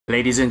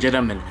Ladies and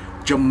gentlemen,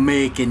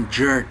 Jamaican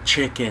jerk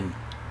chicken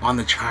on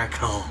the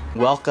charcoal.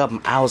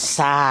 Welcome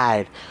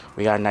outside.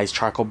 We got a nice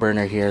charcoal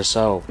burner here.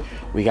 So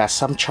we got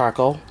some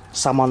charcoal,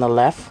 some on the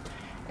left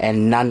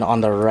and none on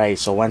the right.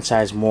 So one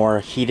side's more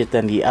heated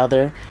than the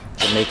other.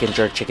 Jamaican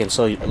jerk chicken.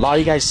 So a lot of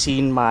you guys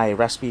seen my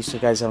recipe. So you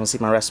guys haven't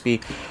seen my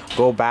recipe,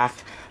 go back.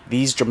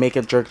 These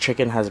Jamaican jerk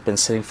chicken has been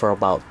sitting for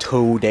about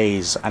 2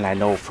 days, and I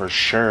know for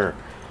sure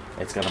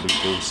it's gonna be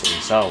juicy.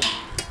 So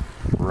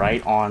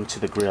right on to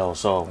the grill.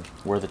 So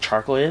where the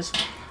charcoal is,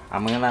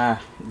 I'm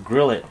gonna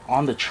grill it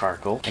on the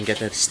charcoal and get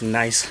this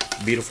nice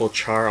beautiful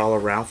char all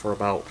around for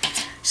about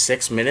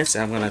 6 minutes,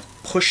 and I'm gonna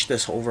push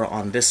this over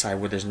on this side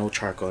where there's no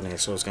charcoal in it,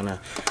 so it's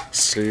gonna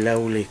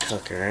slowly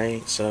cook.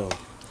 Alright, so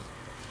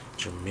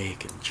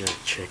Jamaican jerk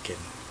chicken,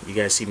 you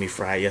guys see me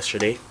fry it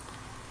yesterday,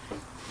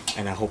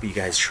 and I hope you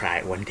guys try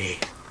it one day,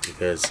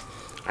 because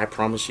I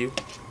promise you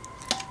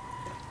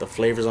the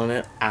flavors on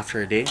it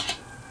after a day,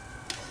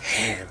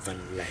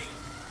 heavenly.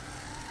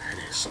 There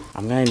it is.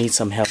 I'm gonna need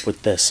some help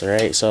with this.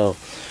 Alright, so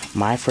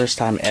my first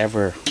time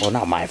ever, well,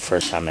 not my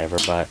first time ever,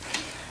 but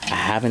I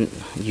haven't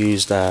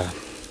used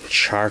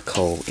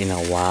charcoal in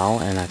a while,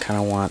 and I kind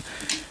of want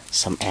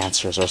some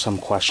answers or some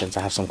questions.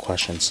 I have some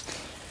questions.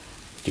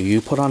 Do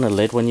you put on a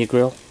lid when you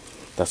grill?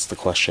 That's the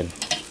question.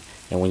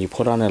 And when you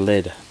put on a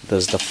lid,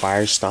 does the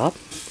fire stop?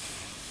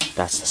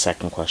 That's the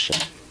second question.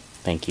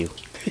 Thank you.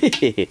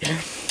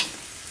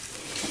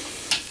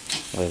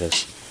 Look at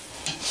this.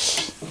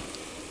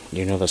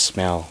 You know the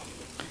smell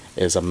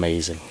is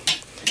amazing.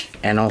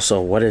 And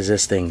also, what is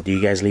this thing? Do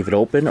you guys leave it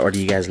open or do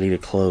you guys leave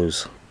it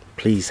closed?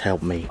 Please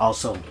help me.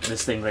 Also,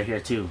 this thing right here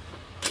too.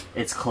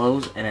 It's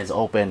closed and it's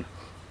open.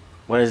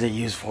 What is it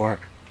used for?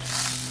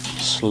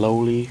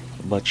 Slowly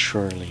but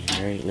surely,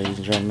 right, ladies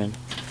and gentlemen?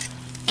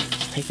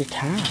 Just take your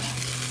time.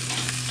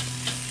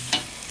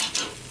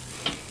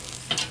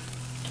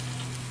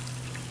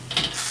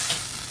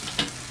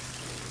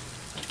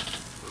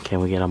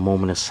 Can we get a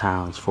moment of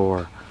silence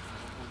for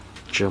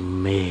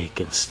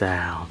Jamaican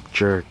style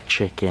jerk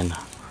chicken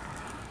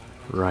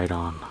right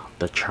on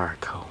the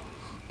charcoal?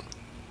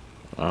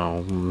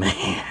 Oh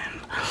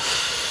man.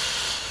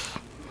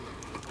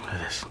 Look at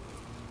this.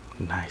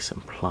 Nice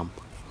and plump.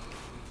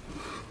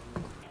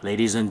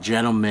 Ladies and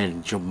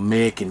gentlemen,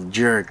 Jamaican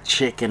jerk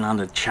chicken on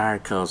the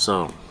charcoal.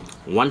 So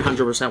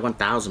 100%,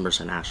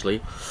 1000%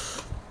 actually.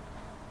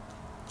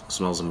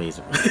 Smells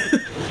amazing.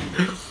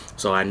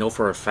 So I know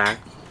for a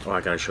fact, oh, I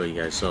gotta show you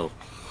guys. So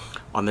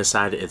on this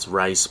side it's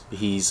rice,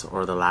 peas,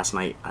 or the last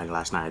night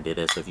I did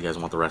it. So if you guys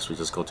want the recipe,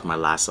 just go to my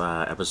last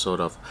episode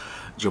of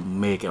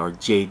Jamaican or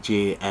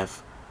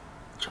JJF,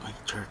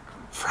 Jamaican jerk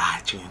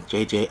fried chicken,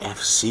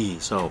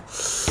 JJFC. So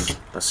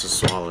that's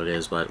just all it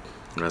is, but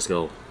let's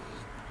go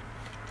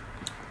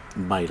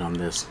bite on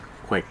this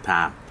quick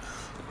time.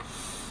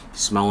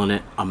 Smelling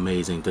it,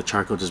 amazing. The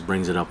charcoal just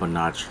brings it up a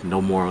notch.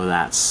 No more of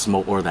that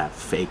smoke or that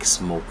fake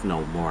smoke,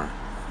 no more.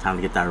 Time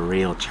to get that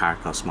real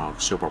charcoal smell.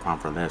 Super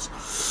pumped for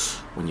this.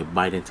 When you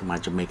bite into my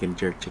Jamaican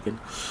jerk chicken,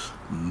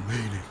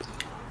 man.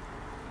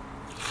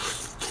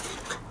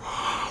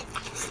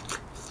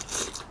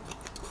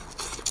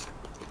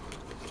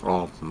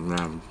 Oh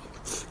man.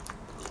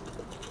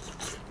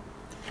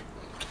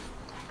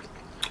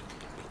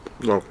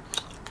 Go.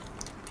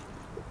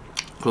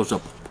 Close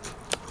up.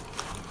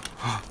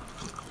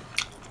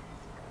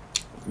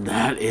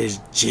 That is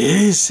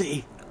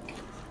juicy.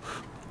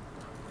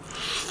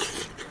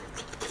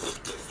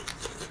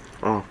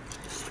 Oh.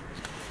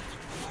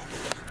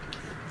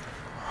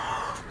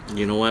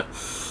 You know what?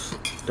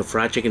 The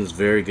fried chicken is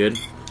very good.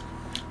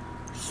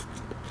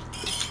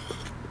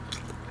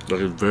 That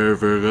is very,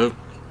 very good.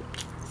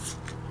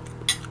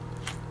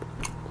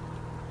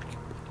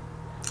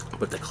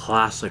 But the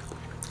classic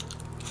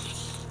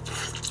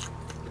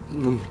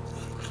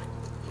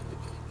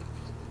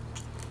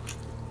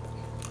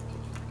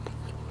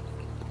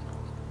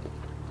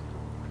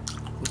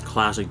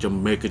classic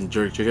Jamaican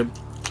jerk chicken.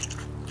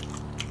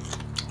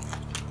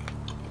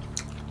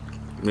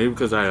 Maybe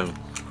because I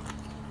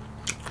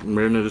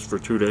marinated this for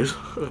 2 days.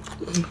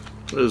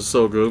 It is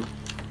so good.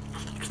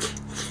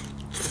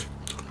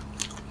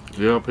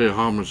 You gotta pay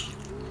homage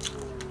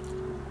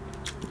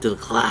to the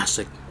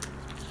classic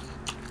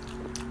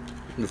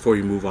before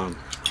you move on.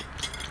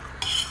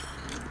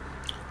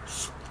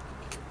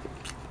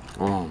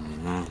 Oh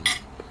man.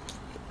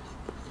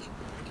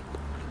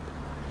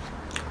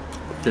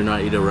 Do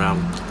not eat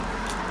around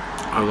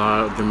a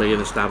lot of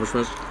Jamaican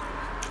establishments.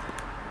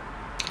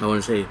 I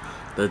want to say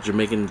the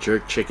Jamaican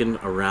jerk chicken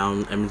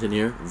around Edmonton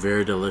here,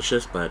 very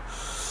delicious, but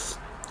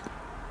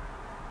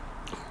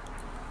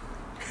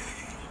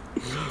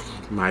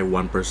my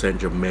 1%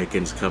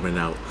 Jamaicans coming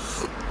out.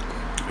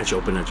 I should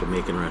open a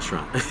Jamaican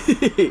restaurant.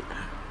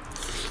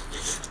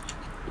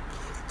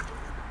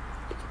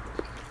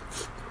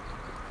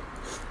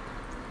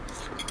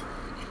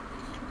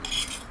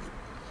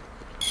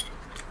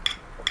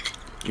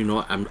 You know,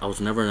 I was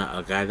never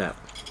a guy that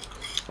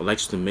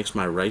likes to mix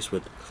my rice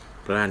with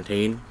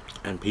plantain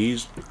and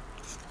peas.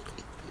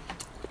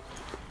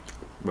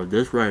 But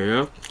this right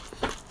here,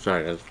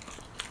 sorry guys,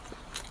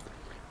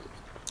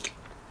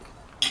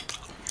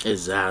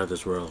 is out of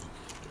this world.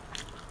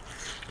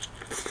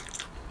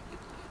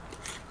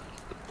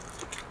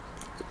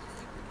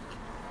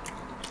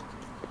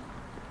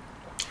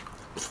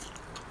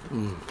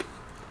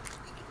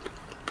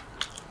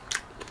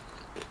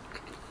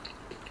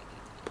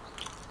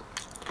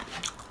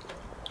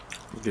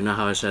 You know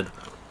how I said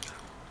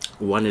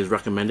one is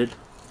recommended,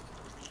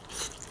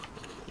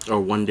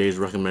 or 1 day is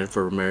recommended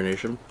for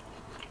marination?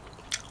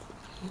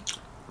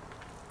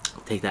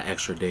 Take that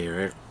extra day,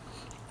 right?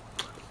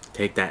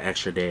 Take that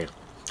extra day.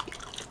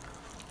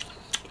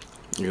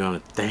 You're gonna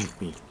thank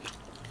me.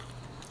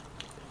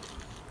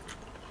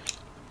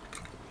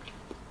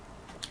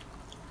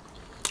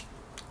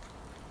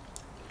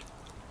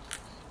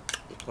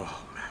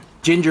 Oh man.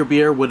 Ginger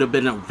beer would have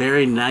been a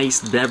very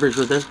nice beverage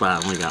with this, but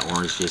I only got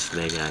orange juice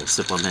today, guys.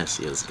 Sip on this.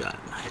 Yes, got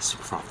nice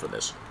froth for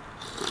this.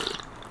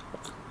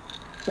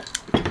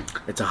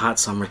 It's a hot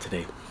summer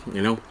today,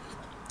 you know?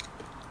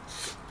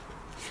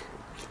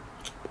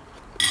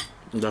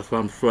 That's why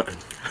I'm sweating.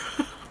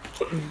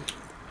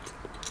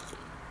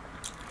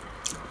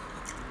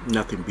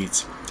 Nothing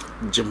beats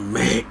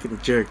Jamaican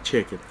jerk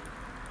chicken.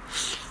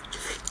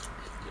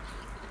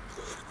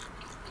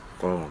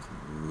 Oh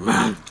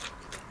man.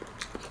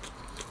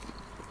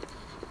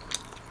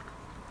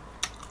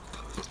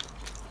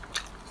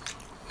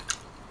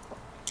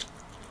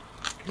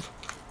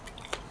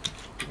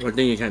 One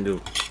thing you can't do,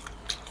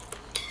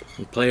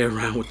 you play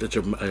around with the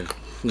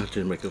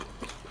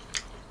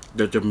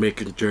the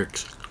Jamaican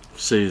jerks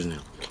seasoning.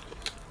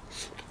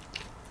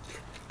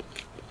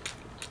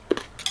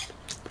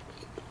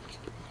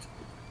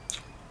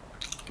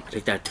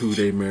 Take that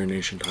 2-day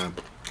marination time.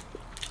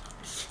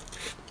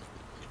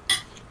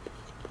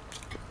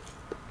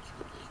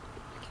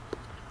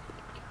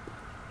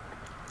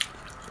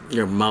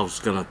 Your mouth's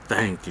gonna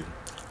thank you.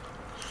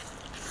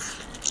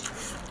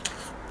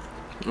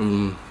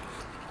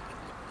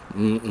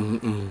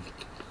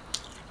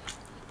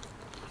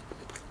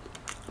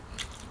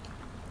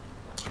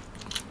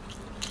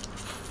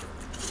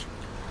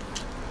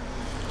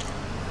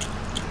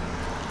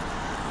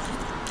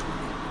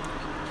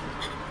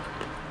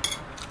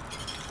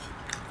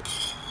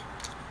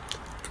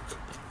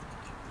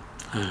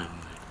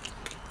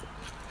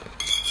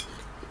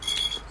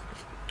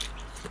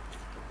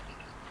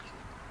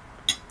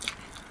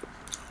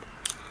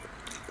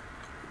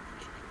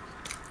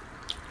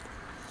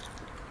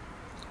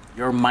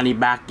 Your money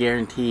back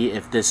guarantee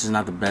if this is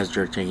not the best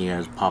jerk chicken you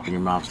guys pop in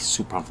your mouth.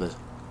 Super pumped for this.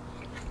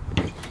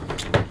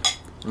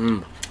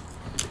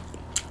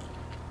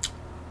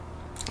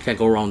 Can't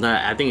go wrong with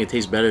that. I think it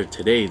tastes better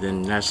today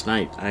than last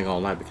night. I ain't gonna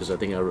lie, because I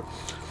think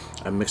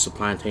I mixed the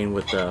plantain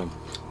with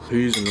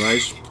peas and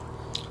rice.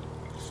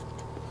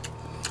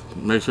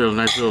 Makes it a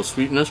nice little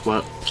sweetness,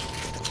 but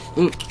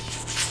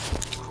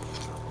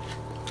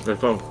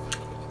that's all.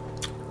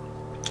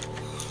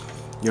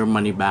 Your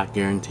money back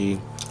guarantee.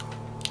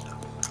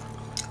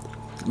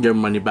 Your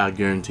money back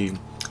guarantee.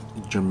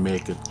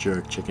 Jamaican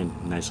jerk chicken,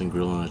 nice and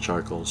grilled on a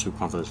charcoal. Super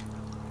pumped for this.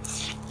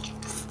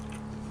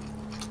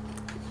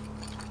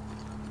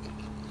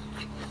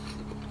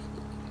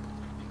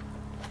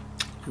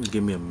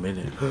 Give me a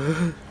minute.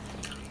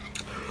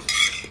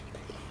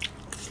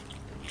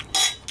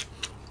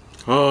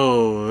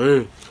 Oh,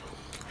 hey.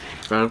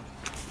 Okay.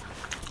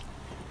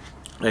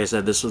 Like I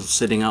said, this was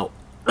sitting out.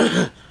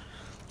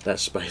 That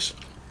spice.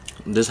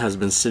 This has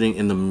been sitting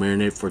in the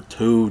marinade for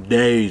 2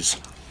 days.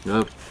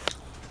 Yep.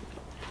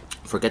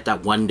 Forget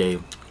that 1 day.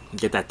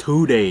 Get that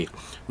 2-day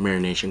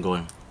marination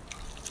going.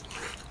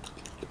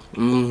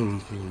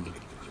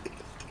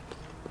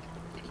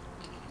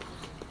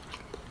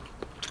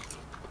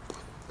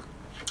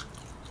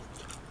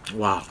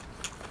 Wow.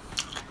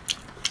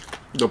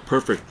 The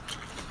perfect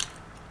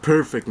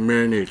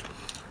marinade.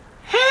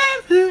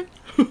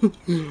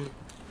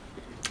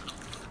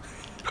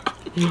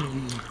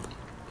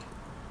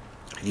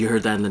 You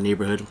heard that in the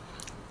neighborhood?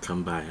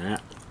 Come by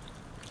that.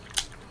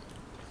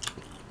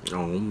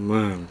 Oh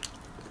man.